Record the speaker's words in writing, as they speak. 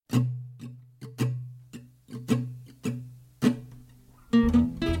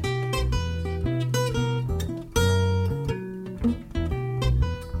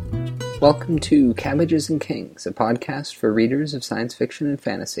Welcome to Cabbages and Kings, a podcast for readers of science fiction and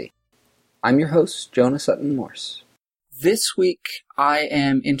fantasy. I'm your host, Jonah Sutton Morse. This week, I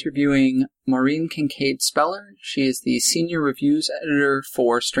am interviewing Maureen Kincaid Speller. She is the senior reviews editor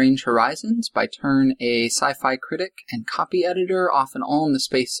for Strange Horizons, by turn a sci-fi critic and copy editor, often all in the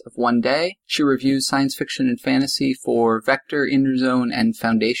space of one day. She reviews science fiction and fantasy for Vector, Interzone, and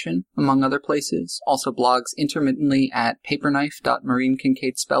Foundation, among other places. Also blogs intermittently at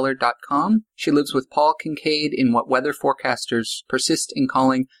paperknife.maureenkincaidspeller.com. She lives with Paul Kincaid in what weather forecasters persist in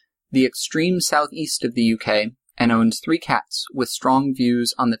calling the extreme southeast of the UK, and owns 3 cats with strong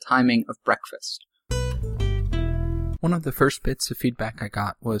views on the timing of breakfast. One of the first bits of feedback I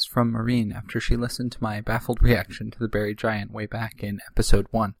got was from Maureen after she listened to my baffled reaction to the Buried Giant way back in episode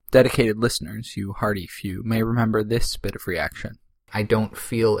 1. Dedicated listeners, you hardy few, may remember this bit of reaction. I don't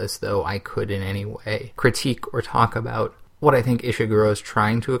feel as though I could in any way critique or talk about what I think Ishiguro is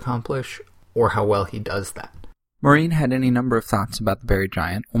trying to accomplish, or how well he does that. Maureen had any number of thoughts about the Buried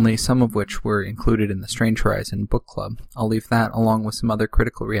Giant, only some of which were included in the Strange Horizon book club. I'll leave that along with some other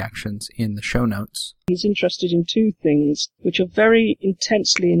critical reactions in the show notes. He's interested in 2 things which are very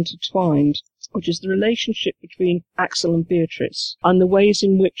intensely intertwined, which is the relationship between Axel and Beatrice, and the ways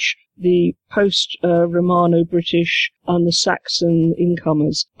in which the post-Romano-British and the Saxon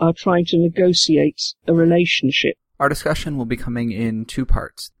incomers are trying to negotiate a relationship. Our discussion will be coming in 2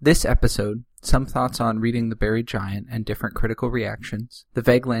 parts. This episode, some thoughts on reading The Buried Giant and different critical reactions, the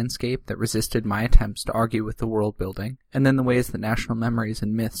vague landscape that resisted my attempts to argue with the world building, and then the ways that national memories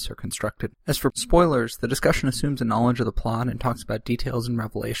and myths are constructed. As for spoilers, the discussion assumes a knowledge of the plot and talks about details and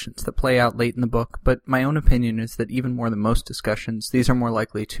revelations that play out late in the book, but my own opinion is that even more than most discussions, these are more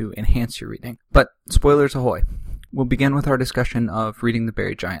likely to enhance your reading. But spoilers ahoy! We'll begin with our discussion of reading The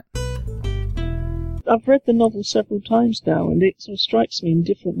Buried Giant. I've read the novel several times now, and it sort of strikes me in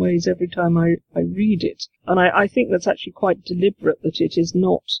different ways every time I read it. And I think that's actually quite deliberate, that it is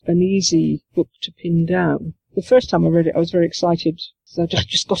not an easy book to pin down. The first time I read it, I was very excited. So I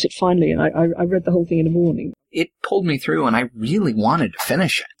just got it finally, and I read the whole thing in the morning. It pulled me through, and I really wanted to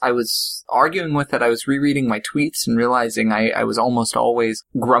finish it. I was arguing with it. I was rereading my tweets and realizing I was almost always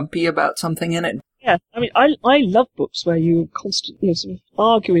grumpy about something in it. Yeah, I mean, I love books where you're constantly sort of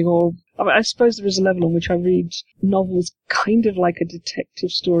arguing, or I suppose there is a level on which I read novels kind of like a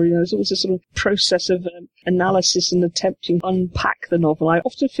detective story. There's always a sort of process of analysis and attempting to unpack the novel. I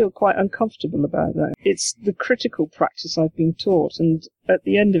often feel quite uncomfortable about that. It's the critical practice I've been taught, and at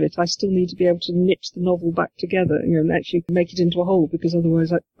the end of it, I still need to be able to knit the novel back together, and actually make it into a whole, because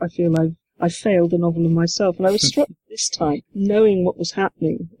otherwise I feel I failed the novel in myself. And I was struck this time, knowing what was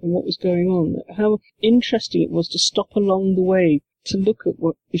happening and what was going on, how interesting it was to stop along the way to look at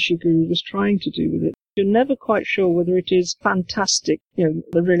what Ishiguro was trying to do with it. You're never quite sure whether it is fantastic, there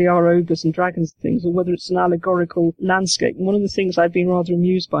really are ogres and dragons and things, or whether it's an allegorical landscape. And one of the things I've been rather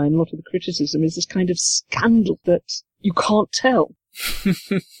amused by in a lot of the criticism is this kind of scandal that you can't tell.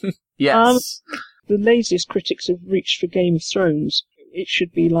 Yes. The laziest critics have reached for Game of Thrones. It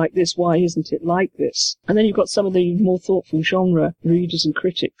should be like this, why isn't it like this? And then you've got some of the more thoughtful genre readers and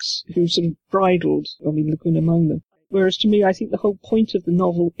critics who sort of bridled, Le Guin among them. Whereas to me, I think the whole point of the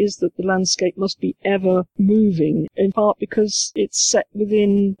novel is that the landscape must be ever moving, in part because it's set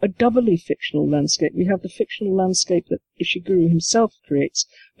within a doubly fictional landscape. We have the fictional landscape that Ishiguro himself creates,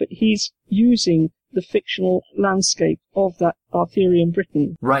 but he's using the fictional landscape of that Arthurian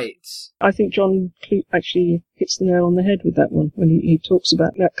Britain. Right. I think John Clute actually hits the nail on the head with that one when he talks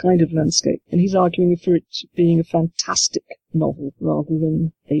about that kind of landscape. And he's arguing for it being a fantastic novel rather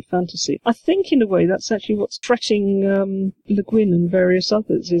than a fantasy. I think in a way that's actually what's fretting Le Guin and various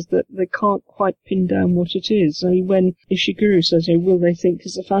others, is that they can't quite pin down what it is. I mean, when Ishiguro says, will they think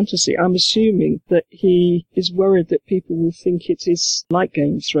it's a fantasy? I'm assuming that he is worried that people will think it is like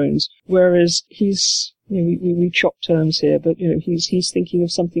Game of Thrones, whereas he's we chop terms here, but he's thinking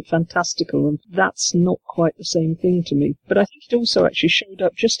of something fantastical, and that's not quite the same thing to me. But I think it also actually showed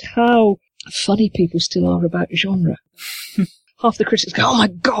up just how funny people still are about genre. Half the critics go, "Oh my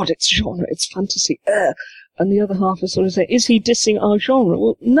God, it's genre, it's fantasy," and the other half are sort of saying, "Is he dissing our genre?"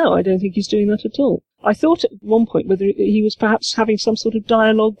 Well, no, I don't think he's doing that at all. I thought at one point whether he was perhaps having some sort of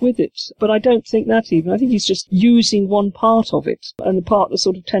dialogue with it, but I don't think that even. I think he's just using one part of it, and the part that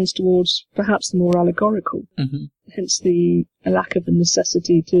sort of tends towards perhaps the more allegorical. Mm-hmm. Hence the lack of a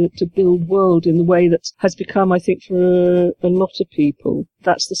necessity to build world in the way that has become, I think, for a lot of people,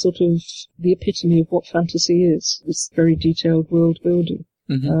 that's the sort of the epitome of what fantasy is. It's very detailed world building.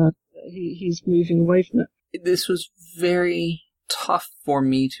 Mm-hmm. He's moving away from that. This was very tough for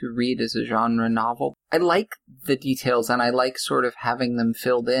me to read as a genre novel. I like the details and I like sort of having them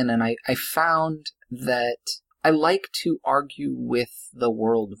filled in, and I found that I like to argue with the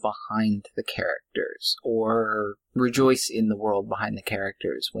world behind the characters, or rejoice in the world behind the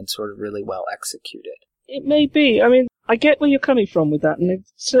characters when sort of really well executed. It may be. I mean, I get where you're coming from with that, and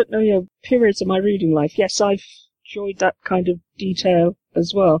there's certainly periods of my reading life. Yes, I've enjoyed that kind of detail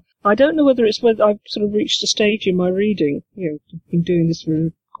as well. I don't know whether I've sort of reached a stage in my reading, I've been doing this for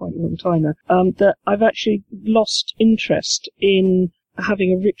quite a long time now, that I've actually lost interest in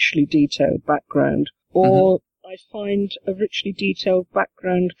having a richly detailed background, or I find a richly detailed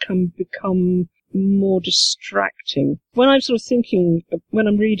background can become more distracting. When I'm sort of thinking, when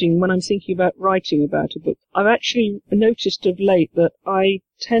I'm reading, when I'm thinking about writing about a book, I've actually noticed of late that I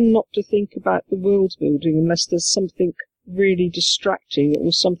tend not to think about the world building unless there's something really distracting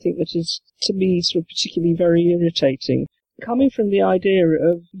or something that is, to me, sort of particularly very irritating. Coming from the idea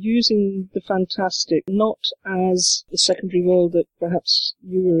of using the fantastic not as the secondary world that perhaps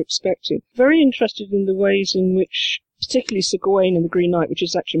you were expecting. Very interested in the ways in which, particularly Sir Gawain and the Green Knight, which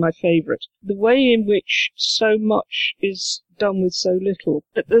is actually my favourite, the way in which so much is done with so little.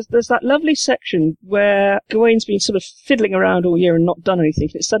 There's that lovely section where Gawain's been sort of fiddling around all year and not done anything,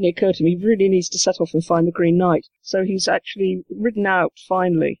 and it suddenly occurred to him he really needs to set off and find the Green Knight. So he's actually ridden out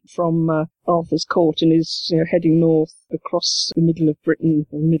finally from Arthur's court and is heading north across the middle of Britain,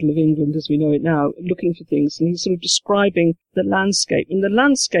 or middle of England as we know it now, looking for things, and he's sort of describing the landscape. And the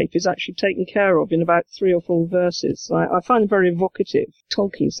landscape is actually taken care of in about 3 or 4 verses. I find them very evocative.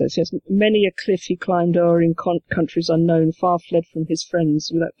 Tolkien says, yes, many a cliff he climbed o'er in countries unknown, far fled from his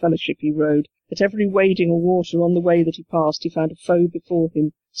friends, without fellowship he rode. At every wading or water on the way that he passed, he found a foe before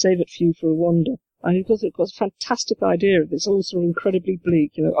him, save at few for a wander. And it got a fantastic idea of this, also incredibly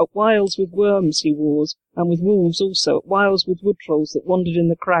bleak. At whiles with worms he wars, and with wolves also, at whiles with wood trolls that wandered in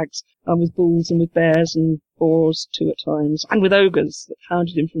the crags, and with bulls and with bears and boars too at times, and with ogres that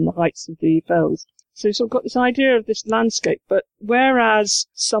hounded him from the heights of the fells. So you've sort of got this idea of this landscape, but whereas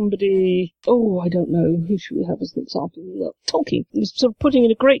somebody, I don't know, who should we have as an example? Well, Tolkien is sort of putting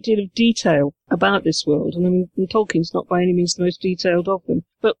in a great deal of detail about this world, and I mean, Tolkien's not by any means the most detailed of them.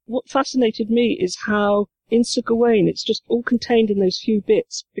 But what fascinated me is how in Sir Gawain it's just all contained in those few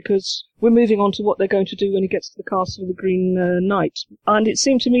bits, because we're moving on to what they're going to do when he gets to the castle of the Green Knight. And it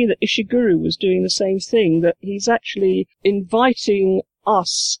seemed to me that Ishiguro was doing the same thing, that he's actually inviting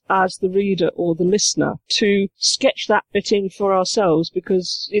us as the reader or the listener to sketch that bit in for ourselves,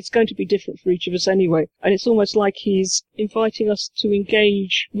 because it's going to be different for each of us anyway. And it's almost like he's inviting us to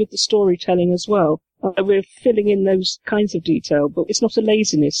engage with the storytelling as well. We're filling in those kinds of detail, but it's not a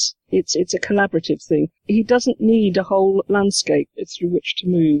laziness. It's a collaborative thing. He doesn't need a whole landscape through which to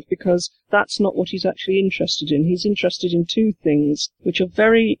move, because that's not what he's actually interested in. He's interested in 2 things which are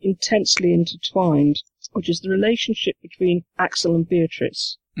very intensely intertwined, which is the relationship between Axel and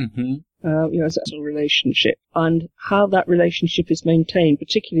Beatrice. As a relationship, and how that relationship is maintained,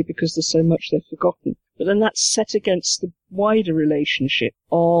 particularly because there's so much they've forgotten. But then that's set against the wider relationship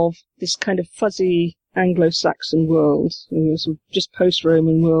of this kind of fuzzy Anglo-Saxon world, sort of just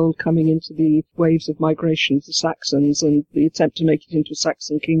post-Roman world coming into the waves of migration of the Saxons and the attempt to make it into a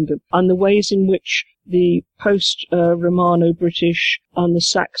Saxon kingdom, and the ways in which the post-Romano-British and the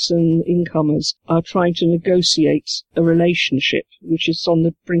Saxon incomers are trying to negotiate a relationship which is on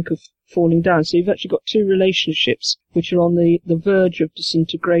the brink of falling down. So you've actually got 2 relationships which are on the verge of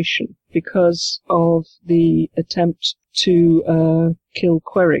disintegration because of the attempt to kill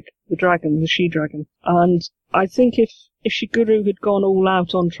Queric, the dragon, the she-dragon. And I think if Ishiguro had gone all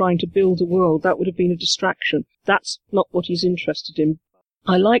out on trying to build a world, that would have been a distraction. That's not what he's interested in.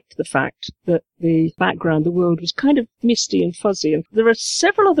 I liked the fact that the background, the world, was kind of misty and fuzzy. And there are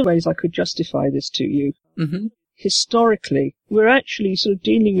several other ways I could justify this to you. Historically, we're actually sort of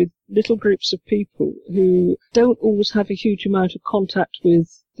dealing with little groups of people who don't always have a huge amount of contact with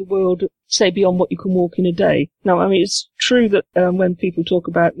the world, say, beyond what you can walk in a day. Now, I mean, it's true that when people talk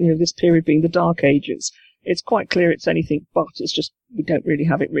about, this period being the Dark Ages, it's quite clear it's anything but. It's just we don't really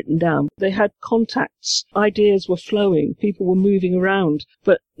have it written down. They had contacts, ideas were flowing, people were moving around,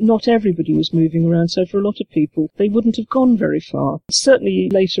 but not everybody was moving around. So for a lot of people, they wouldn't have gone very far. Certainly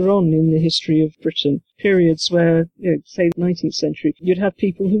later on in the history of Britain, periods where, say the 19th century, you'd have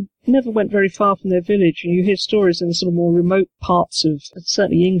people who never went very far from their village, and you hear stories in the sort of more remote parts of,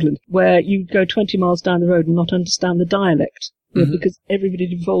 certainly England, where you'd go 20 miles down the road and not understand the dialect because everybody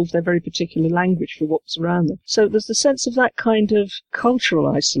had evolved their very particular language for what's around them. So there's the sense of that kind of cultural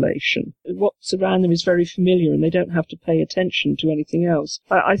isolation. What's around them is very familiar and they don't have to pay attention to anything else.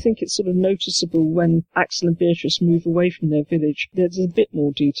 I think it's sort of noticeable when Axel and Beatrice move away from their village. There's a bit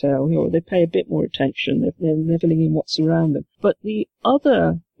more detail, they pay a bit more attention. They're filling in what's around them. But the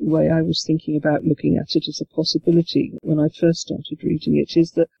other way I was thinking about looking at it as a possibility when I first started reading it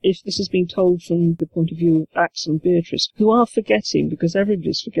is that if this is being told from the point of view of Axel and Beatrice, who are forgetting because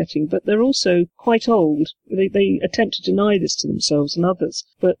everybody's forgetting, but they're also quite old. They attempt to deny this to themselves and others,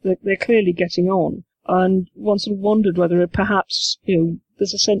 but they're clearly getting on. And one sort of wondered whether perhaps,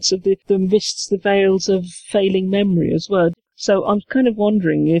 there's a sense of the mists, the veils of failing memory as well. So I'm kind of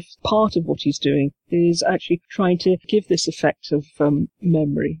wondering if part of what he's doing is actually trying to give this effect of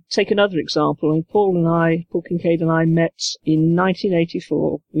memory. Take another example. Paul Kincaid and I met in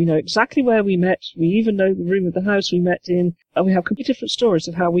 1984. We know exactly where we met. We even know the room of the house we met in. And we have completely different stories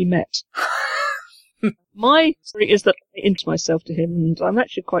of how we met. My story is that I introduced myself to him, and I'm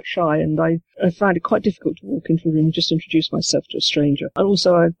actually quite shy, and I found it quite difficult to walk into a room and just introduce myself to a stranger. And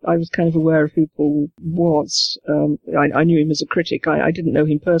also, I was kind of aware of who Paul was. I knew him as a critic. I didn't know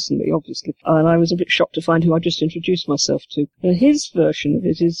him personally, obviously. And I was a bit shocked to find who I just introduced myself to. And his version of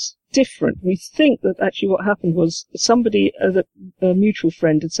it is different. We think that actually what happened was somebody, a mutual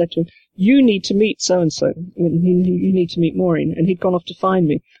friend, had said to him, "You need to meet so-and-so. You need to meet Maureen." And he'd gone off to find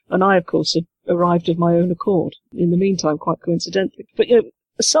me. And I, of course, had arrived of my own accord, in the meantime, quite coincidentally. But,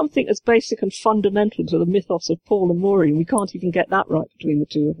 something as basic and fundamental to the mythos of Paul and Maureen, we can't even get that right between the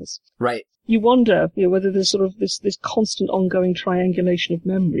two of us. Right. You wonder, whether there's sort of this constant ongoing triangulation of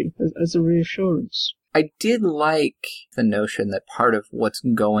memory as a reassurance. I did like the notion that part of what's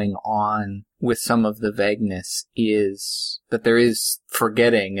going on with some of the vagueness is that there is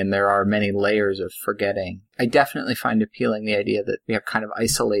forgetting and there are many layers of forgetting. I definitely find appealing the idea that we have kind of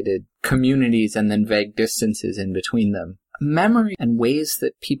isolated communities and then vague distances in between them. Memory and ways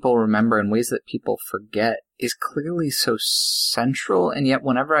that people remember and ways that people forget is clearly so central, and yet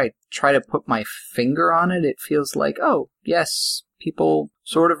whenever I try to put my finger on it, it feels like, oh, yes, people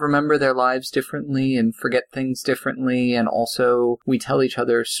sort of remember their lives differently and forget things differently, and also we tell each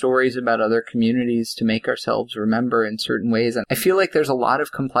other stories about other communities to make ourselves remember in certain ways. And I feel like there's a lot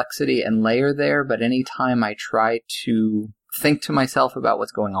of complexity and layer there, but anytime I try to think to myself about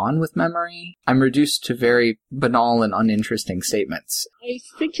what's going on with memory, I'm reduced to very banal and uninteresting statements. I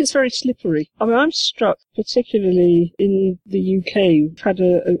think it's very slippery. I mean, I'm struck, particularly in the UK, we've had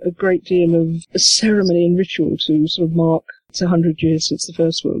a great deal of ceremony and ritual to sort of mark it's 100 years since the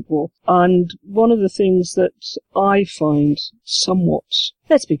First World War. And one of the things that I find somewhat,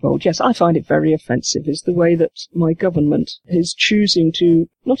 let's be bold, yes, I find it very offensive, is the way that my government is choosing to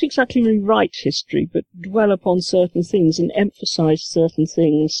not exactly rewrite history, but dwell upon certain things and emphasize certain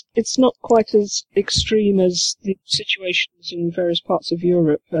things. It's not quite as extreme as the situations in various parts of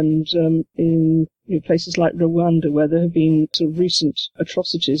Europe and in places like Rwanda, where there have been sort of recent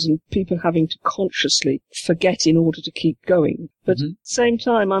atrocities and people having to consciously forget in order to keep going. But at the same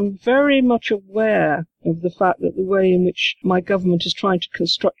time, I'm very much aware of the fact that the way in which my government is trying to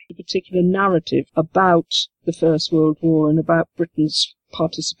construct a particular narrative about the First World War and about Britain's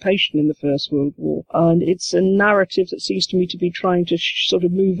participation in the First World War. And it's a narrative that seems to me to be trying to sort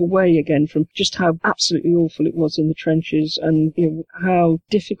of move away again from just how absolutely awful it was in the trenches and how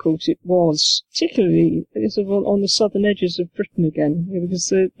difficult it was, particularly sort of on the southern edges of Britain again,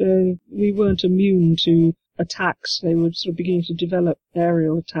 because we weren't immune to attacks. They were sort of beginning to develop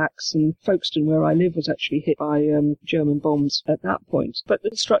aerial attacks, and Folkestone, where I live, was actually hit by German bombs at that point. But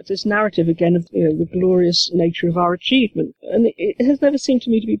it struck this narrative again of the glorious nature of our achievement, and it has never seemed to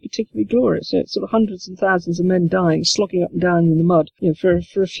me to be particularly glorious. It's sort of hundreds and thousands of men dying, slogging up and down in the mud,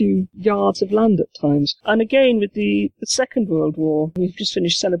 for a few yards of land at times. And again, with the Second World War, we've just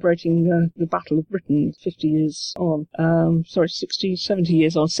finished celebrating the Battle of Britain 50 years on.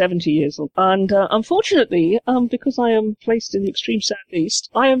 70 years on. And unfortunately, because I am placed in the extreme southeast,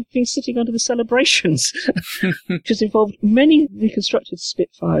 I have been sitting under the celebrations, which has involved many reconstructed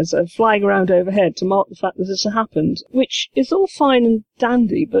Spitfires flying around overhead to mark the fact that this has happened, which is all fine and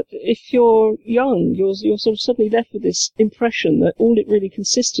dandy, but if you're young, you're sort of suddenly left with this impression that all it really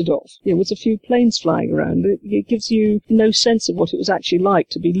consisted of was a few planes flying around. It gives you no sense of what it was actually like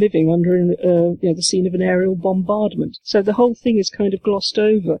to be living under the scene of an aerial bombardment. So the whole thing is kind of glossed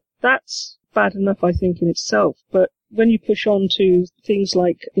over. That's bad enough, I think, in itself, but when you push on to things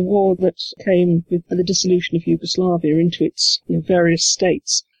like the war that came with the dissolution of Yugoslavia into its various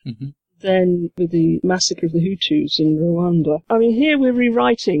states, then with the massacre of the Hutus in Rwanda. I mean, here we're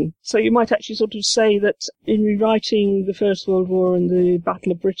rewriting. So you might actually sort of say that in rewriting the First World War and the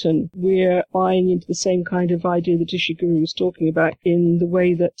Battle of Britain, we're buying into the same kind of idea that Ishiguro was talking about, in the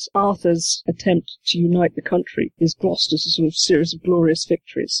way that Arthur's attempt to unite the country is glossed as a sort of series of glorious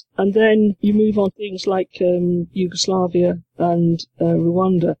victories. And then you move on things like Yugoslavia and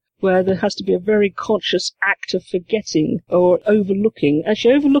Rwanda, where there has to be a very conscious act of forgetting or overlooking.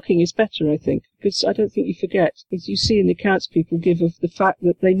 Actually, overlooking is better, I think, because I don't think you forget. As you see in the accounts people give of the fact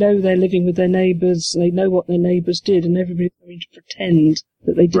that they know they're living with their neighbours, they know what their neighbours did, and everybody's having to pretend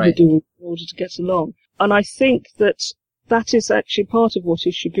that they didn't do it in order to get along. And I think that that is actually part of what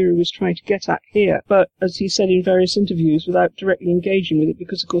Ishiguro was trying to get at here. But as he said in various interviews, without directly engaging with it,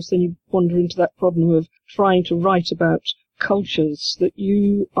 because of course then you wander into that problem of trying to write about cultures that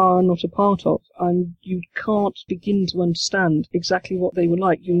you are not a part of, and you can't begin to understand exactly what they were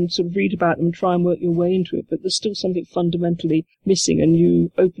like. You can sort of read about them and try and work your way into it, but there's still something fundamentally missing, and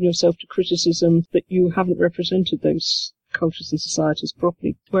you open yourself to criticism that you haven't represented those cultures and societies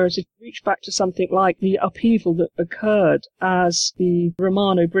properly. Whereas if you reach back to something like the upheaval that occurred as the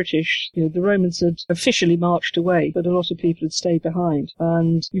Romano-British, the Romans had officially marched away, but a lot of people had stayed behind.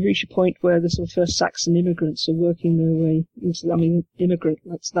 And you reach a point where the sort of first Saxon immigrants are working their way into, immigrant,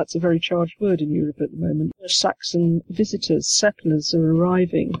 that's a very charged word in Europe at the moment. First Saxon visitors, settlers are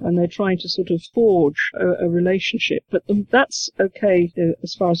arriving, and they're trying to sort of forge a relationship. But that's okay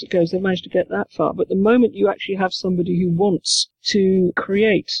as far as it goes. They've managed to get that far. But the moment you actually have somebody who wants to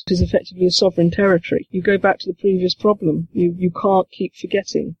create what is effectively a sovereign territory, you go back to the previous problem. You can't keep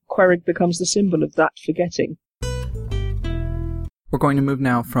forgetting. Querig becomes the symbol of that forgetting. We're going to move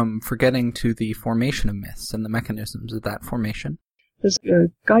now from forgetting to the formation of myths and the mechanisms of that formation. There's a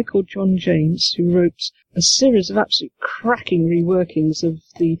guy called John James who wrote a series of absolute cracking reworkings of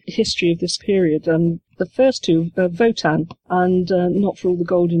the history of this period, and the first two, Wotan and Not for All the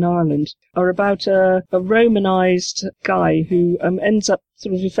Gold in Ireland, are about a Romanized guy who ends up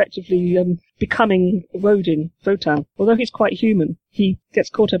sort of effectively becoming Wotan. Although he's quite human, he gets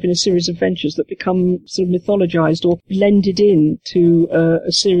caught up in a series of adventures that become sort of mythologized or blended in to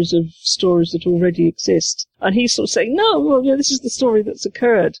a series of stories that already exist. And he's sort of saying, no, well, this is the story that's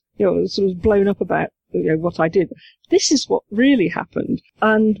occurred, sort of blown up about what I did. This is what really happened.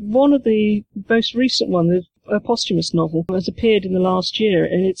 And one of the most recent ones, a posthumous novel, has appeared in the last year,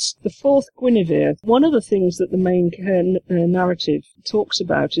 and it's The Fourth Guinevere. One of the things that the main narrative talks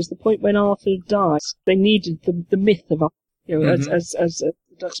about is the point when Arthur dies. They needed the myth of Arthur, as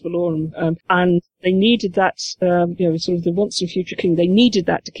Dux Bellorum, and they needed that, sort of the once and future king. They needed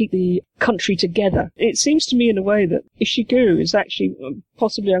that to keep the country together. It seems to me, in a way, that Ishiguro is actually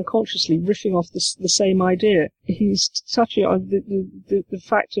possibly unconsciously riffing off the same idea. He's touching on the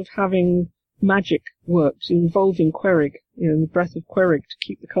fact of having magic works involving Querig, the breath of Querig to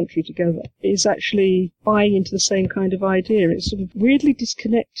keep the country together, is actually buying into the same kind of idea. It's sort of weirdly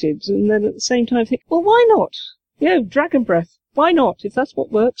disconnected, and then at the same time think, well, why not? Dragon breath. Why not? If that's what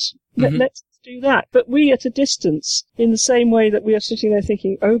works, let's do that. But we at a distance, in the same way that we are sitting there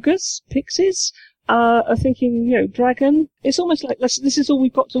thinking ogres, pixies, are thinking, dragon. It's almost like this is all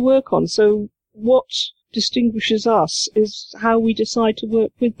we've got to work on. So what distinguishes us is how we decide to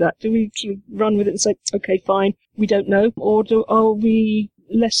work with that. Do we sort of run with it and say, okay, fine, we don't know? Or are we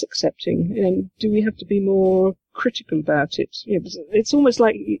less accepting? Do we have to be more critical about it? It's almost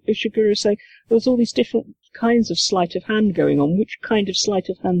like Ishiguro saying, there's all these different kinds of sleight of hand going on. Which kind of sleight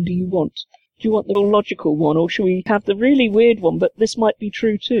of hand do you want? Do you want the logical one, or should we have the really weird one, but this might be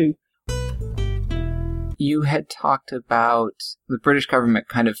true too? You had talked about the British government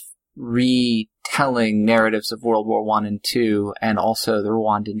kind of retelling narratives of World War I and II, and also the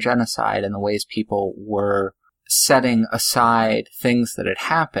Rwandan genocide, and the ways people were setting aside things that had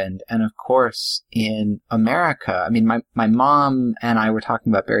happened. And of course, in America, I mean, my mom and I were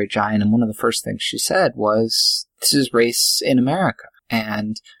talking about Barry Giant, and one of the first things she said was, this is race in America.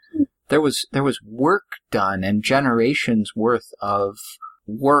 And there was work done, and generations worth of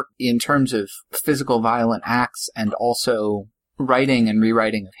work in terms of physical violent acts, and also writing and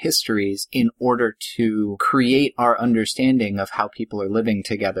rewriting of histories in order to create our understanding of how people are living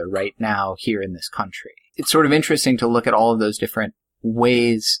together right now here in this country. It's sort of interesting to look at all of those different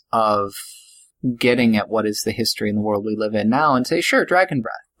ways of getting at what is the history in the world we live in now and say, sure, dragon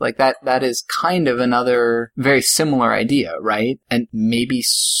breath. Like that is kind of another very similar idea, right? And maybe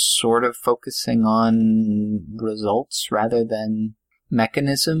sort of focusing on results rather than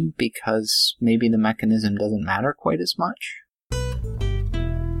mechanism, because maybe the mechanism doesn't matter quite as much.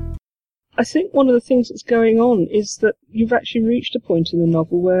 I think one of the things that's going on is that you've actually reached a point in the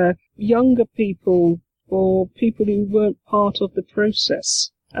novel where younger people, or people who weren't part of the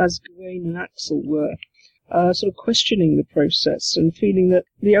process, as Gawain and Axel were, sort of questioning the process and feeling that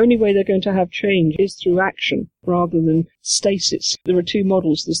the only way they're going to have change is through action rather than stasis. There are two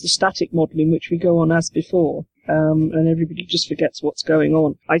models. There's the static model in which we go on as before, and everybody just forgets what's going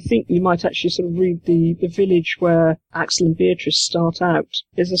on. I think you might actually sort of read the village where Axel and Beatrice start out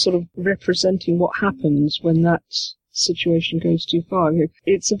as a sort of representing what happens when that situation goes too far.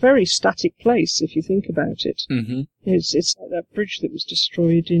 It's a very static place if you think about it. Mm-hmm. It's like that bridge that was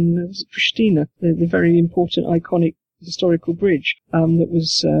destroyed in Pristina, the very important, iconic historical bridge that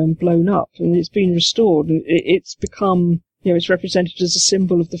was blown up, and it's been restored. It's become, it's represented as a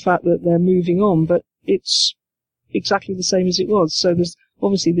symbol of the fact that they're moving on, but it's exactly the same as it was. So there's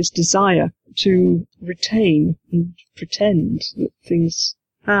obviously this desire to retain and pretend that things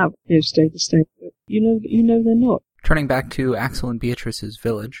have stayed the same, but you know they're not. Turning back to Axel and Beatrice's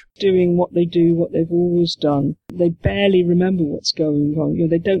village. Doing what they do, what they've always done. They barely remember what's going on.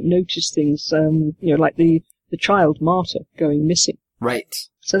 They don't notice things, like the child Marta going missing. Right.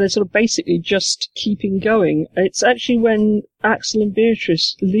 So they're sort of basically just keeping going. It's actually when Axel and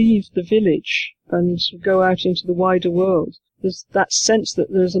Beatrice leave the village and go out into the wider world, there's that sense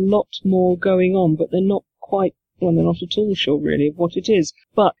that there's a lot more going on, but they're not quite, they're not at all sure really of what it is.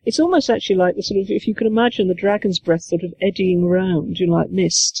 But it's almost actually like the sort of, if you can imagine the dragon's breath sort of eddying around, like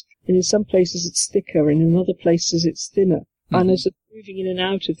mist. And in some places it's thicker, and in other places it's thinner. Mm-hmm. And as they're moving in and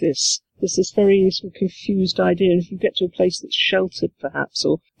out of this, there's this very sort of confused idea. And if you get to a place that's sheltered, perhaps,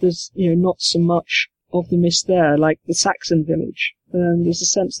 or there's, not so much of the mist there, like the Saxon village, there's a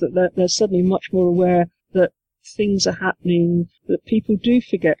sense that they're suddenly much more aware that things are happening that people do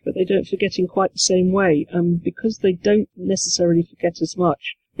forget, but they don't forget in quite the same way. Because they don't necessarily forget as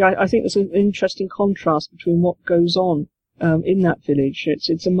much. I think there's an interesting contrast between what goes on in that village.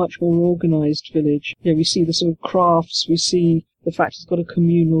 It's a much more organised village. We see the sort of crafts, we see the fact it's got a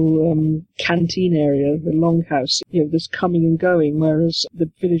communal canteen area, the longhouse. There's coming and going, whereas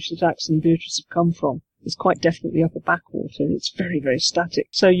the village that Axel and Beatrice have come from is quite definitely up a backwater, and it's very, very static.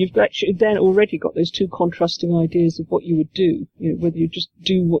 So you've actually then already got those two contrasting ideas of what you would do, whether you just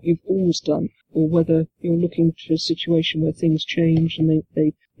do what you've always done, or whether you're looking to a situation where things change and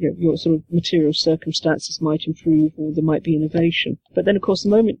they your sort of material circumstances might improve, or there might be innovation. But then, of course, the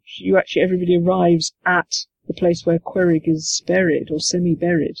moment everybody arrives at the place where Querig is buried or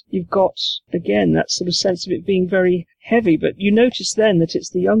semi-buried, you've got, again, that sort of sense of it being very heavy. But you notice then that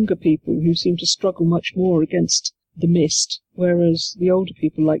it's the younger people who seem to struggle much more against the mist, whereas the older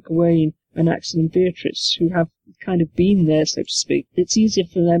people like Gawain and Axel and Beatrice, who have kind of been there, so to speak, it's easier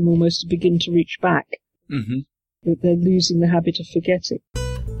for them almost to begin to reach back. Mm-hmm. They're losing the habit of forgetting.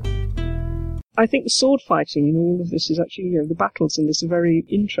 I think the sword fighting in all of this is actually, the battles in this are very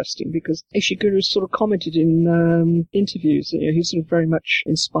interesting, because Ishiguro has sort of commented in interviews that he's sort of very much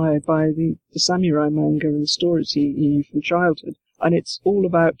inspired by the samurai manga and the stories he knew from childhood. And it's all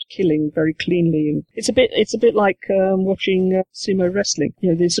about killing very cleanly, and it's a bit like watching sumo wrestling.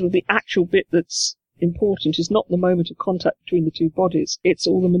 The actual bit that's important is not the moment of contact between the two bodies. It's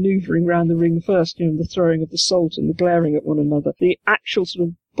all the manoeuvring around the ring first, the throwing of the salt and the glaring at one another. The actual sort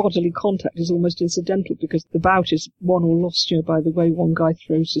of bodily contact is almost incidental, because the bout is won or lost, by the way one guy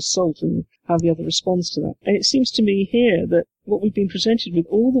throws his salt and how the other responds to that. And it seems to me here that what we've been presented with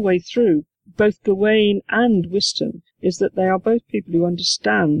all the way through, both Gawain and Wystan, is that they are both people who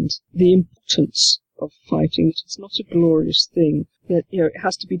understand the importance of fighting, that it's not a glorious thing, that, it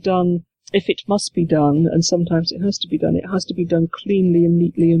has to be done if it must be done, and sometimes it has to be done cleanly and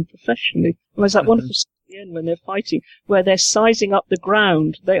neatly and professionally. And there's that wonderful scene at the end when they're fighting, where they're sizing up the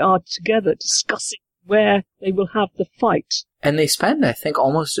ground. They are together discussing where they will have the fight. And they spend, I think,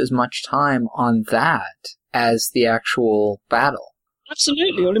 almost as much time on that as the actual battle.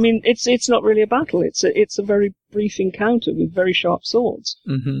 Absolutely. Well, I mean, it's not really a battle. It's a very brief encounter with very sharp swords.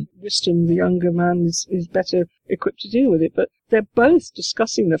 Mm-hmm. Wystan, the younger man, is better equipped to deal with it. But they're both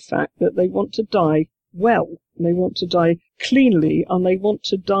discussing the fact that they want to die well, and they want to die cleanly, and they want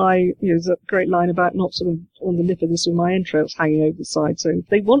to die, there's a great line about not sort of on the lip of this with my entrails hanging over the side. So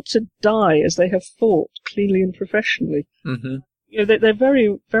they want to die as they have fought, cleanly and professionally. Mm-hmm. They're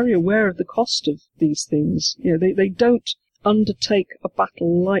very, very aware of the cost of these things. They don't undertake a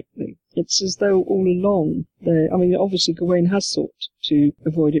battle lightly. It's as though all along obviously Gawain has sought to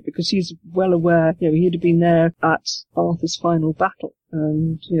avoid it, because he's well aware, he'd have been there at Arthur's final battle,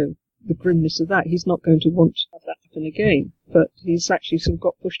 and, the grimness of that. He's not going to want to have that happen again. But he's actually sort of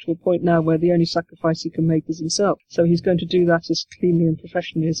got pushed to a point now where the only sacrifice he can make is himself. So he's going to do that as cleanly and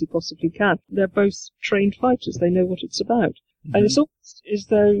professionally as he possibly can. They're both trained fighters. They know what it's about. Mm-hmm. And it's almost as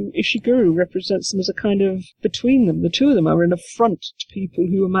though Ishiguro represents them as a kind of, between them, the two of them are an affront to people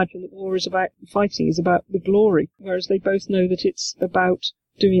who imagine that war is about fighting, is about the glory, whereas they both know that it's about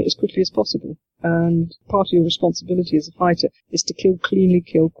doing it as quickly as possible. And part of your responsibility as a fighter is to kill cleanly,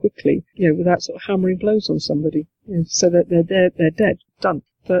 kill quickly, without sort of hammering blows on somebody, so that they're dead, done.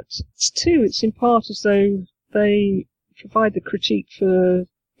 But it's in part as though they provide the critique for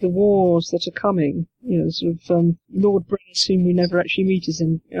the wars that are coming. Lord Brennus, whom we never actually meet, is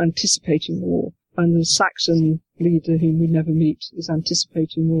anticipating war, and the Saxon leader, whom we never meet, is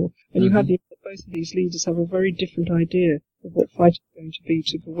anticipating war. And you have both of these leaders have a very different idea of what fighting is going to be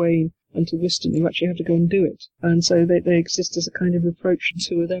to Gawain and to Wystan, who actually have to go and do it. And so they exist as a kind of reproach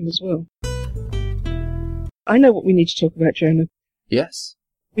to them as well. I know what we need to talk about, Jonah. Yes.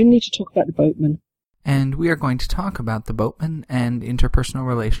 We need to talk about the boatman. And we are going to talk about the boatman and interpersonal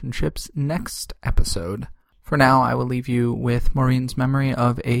relationships next episode. For now, I will leave you with Maureen's memory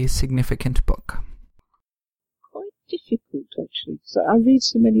of a significant book. Quite difficult, actually. So I read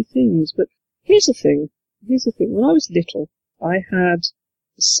so many things, but here's the thing. When I was little, I had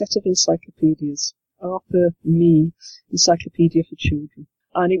a set of encyclopedias, Arthur Mee Encyclopedia for Children.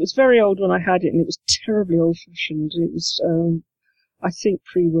 And it was very old when I had it, and it was terribly old-fashioned. It was, I think,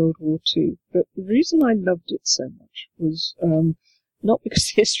 pre-World War II. But the reason I loved it so much was not because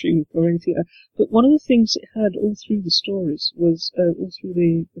of history or anything, but one of the things it had all through the stories was, all through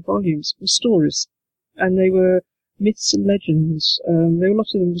the volumes, was stories. And they were myths and legends. A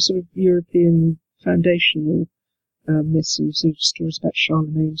lot of them were sort of European foundational myths and sort of stories about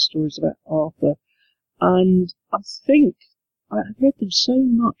Charlemagne, stories about Arthur. And I think I read them so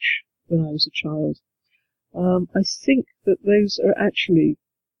much when I was a child. I think that those are actually,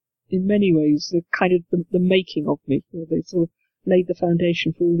 in many ways, the kind of the making of me. They sort of laid the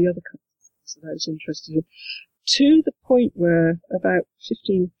foundation for all the other kinds that I was interested in. To the point where, about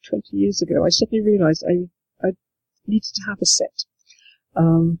 15, 20 years ago, I suddenly realised I needed to have a set.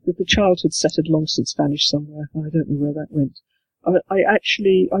 That the childhood set had long since vanished somewhere. I don't know where that went. I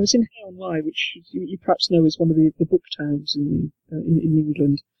was in Hay on Wye, which you perhaps know is one of the book towns in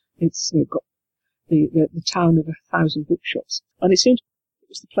England. It's got the town of 1,000 bookshops, and it seemed it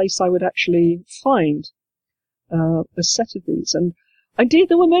was the place I would actually find a set of these. And indeed,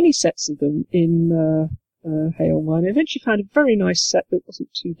 there were many sets of them in Hay on Wye. And I eventually found a very nice set that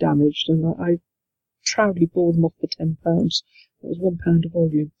wasn't too damaged, and I proudly bore them off for £10. It was £1 a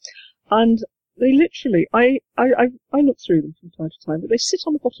volume. And they literally, I look through them from time to time, but they sit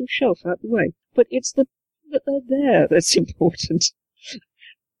on the bottom shelf out the way. But it's that they're there that's important.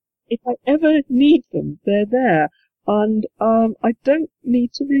 If I ever need them, they're there. And I don't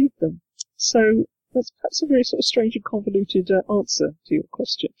need to read them. So that's perhaps a very sort of strange and convoluted answer to your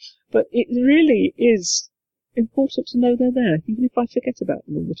question. But it really is important to know they're there, even if I forget about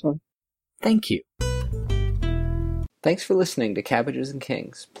them all the time. Thank you. Thanks for listening to Cabbages and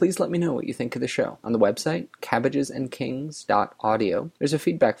Kings. Please let me know what you think of the show. On the website, cabbagesandkings.audio, there's a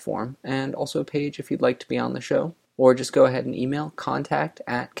feedback form and also a page if you'd like to be on the show. Or just go ahead and email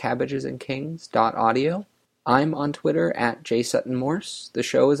contact@cabbagesandkings.audio. I'm on Twitter @JSuttonMorse. The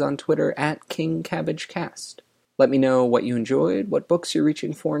show is on Twitter @KingCabbageCast. Let me know what you enjoyed, what books you're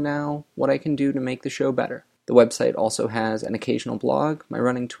reaching for now, what I can do to make the show better. The website also has an occasional blog, my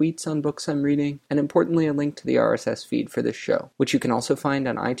running tweets on books I'm reading, and importantly a link to the RSS feed for this show, which you can also find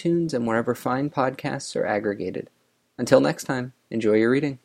on iTunes and wherever fine podcasts are aggregated. Until next time, enjoy your reading.